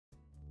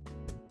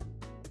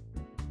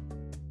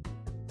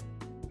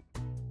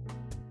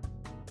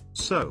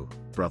So,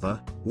 brother,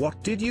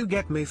 what did you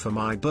get me for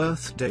my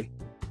birthday?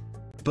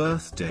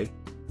 Birthday?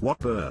 What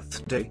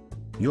birthday?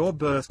 Your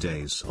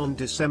birthday's on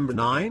December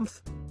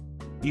 9th?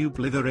 You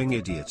blithering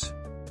idiot.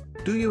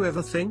 Do you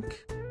ever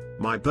think?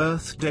 My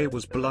birthday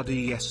was bloody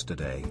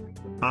yesterday.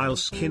 I'll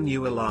skin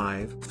you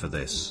alive for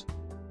this.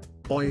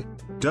 Oi,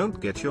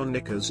 don't get your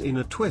knickers in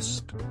a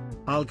twist.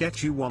 I'll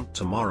get you one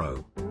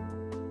tomorrow.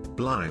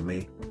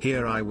 Blimey,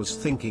 here I was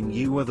thinking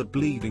you were the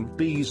bleeding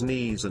bee's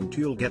knees and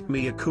you'll get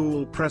me a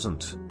cool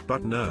present,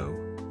 but no.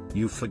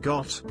 You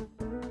forgot.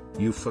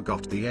 You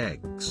forgot the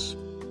eggs.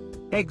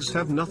 Eggs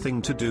have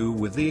nothing to do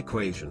with the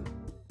equation.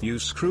 You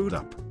screwed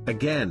up,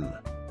 again.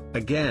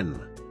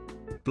 Again.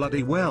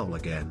 Bloody well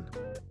again.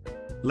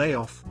 Lay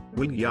off,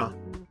 will ya?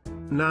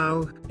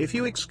 Now, if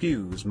you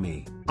excuse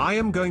me, I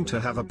am going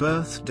to have a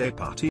birthday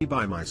party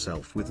by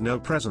myself with no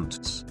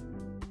presents.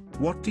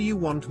 What do you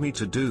want me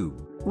to do?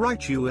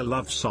 Write you a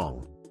love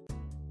song?